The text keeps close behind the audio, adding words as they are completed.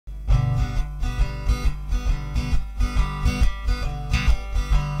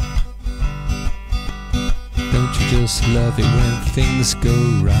Don't you just love it when things go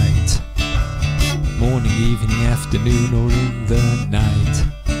right? Morning, evening, afternoon, or in the night,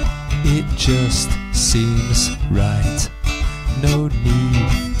 it just seems right. No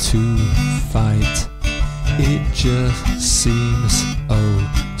need to fight. It just seems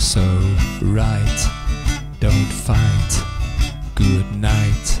oh so right. Don't fight. Good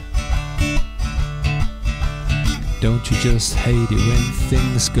night. Don't you just hate it when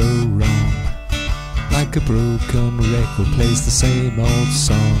things go wrong? Like a broken record plays the same old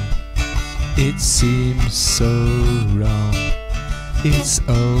song. It seems so wrong. It's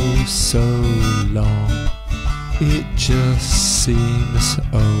oh so long. It just seems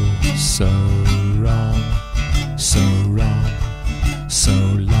oh so wrong. So wrong, so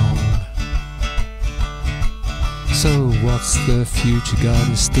long. So what's the future got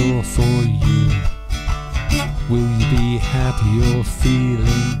in store for you? Will you be happy or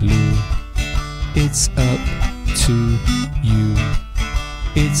feeling blue? It's up to you.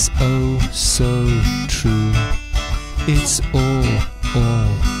 It's oh so true. It's all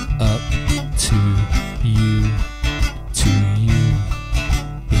up to you. To you,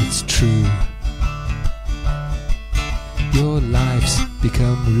 it's true. Your life's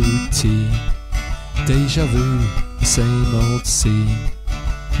become routine. Deja vu, the same old scene.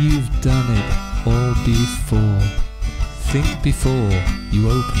 You've done it all before. Think before you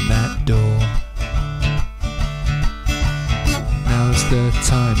open that door. Now's the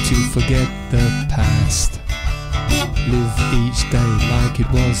time to forget the past. Live each day like it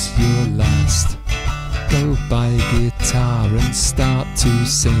was your last. Go buy a guitar and start to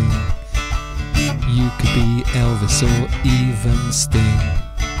sing. You could be Elvis or even Sting.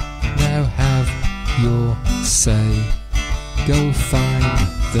 Now have your say. Go find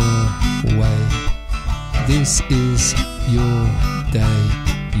the way. This is your day,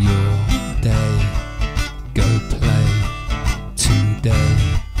 your day. Go play today.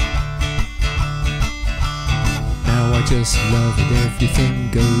 Now I just love it,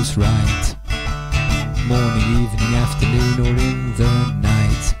 everything goes right. Morning, evening, afternoon, or in the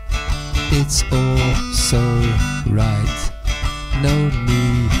night, it's all so right. No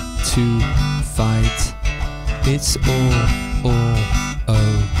need to fight. It's all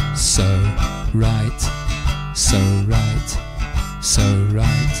oh so right. So right, so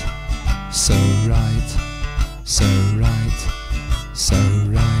right, so right, so right, so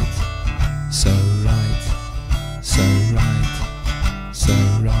right, so right, so right, so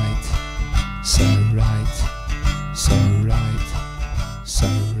right, so right, so right.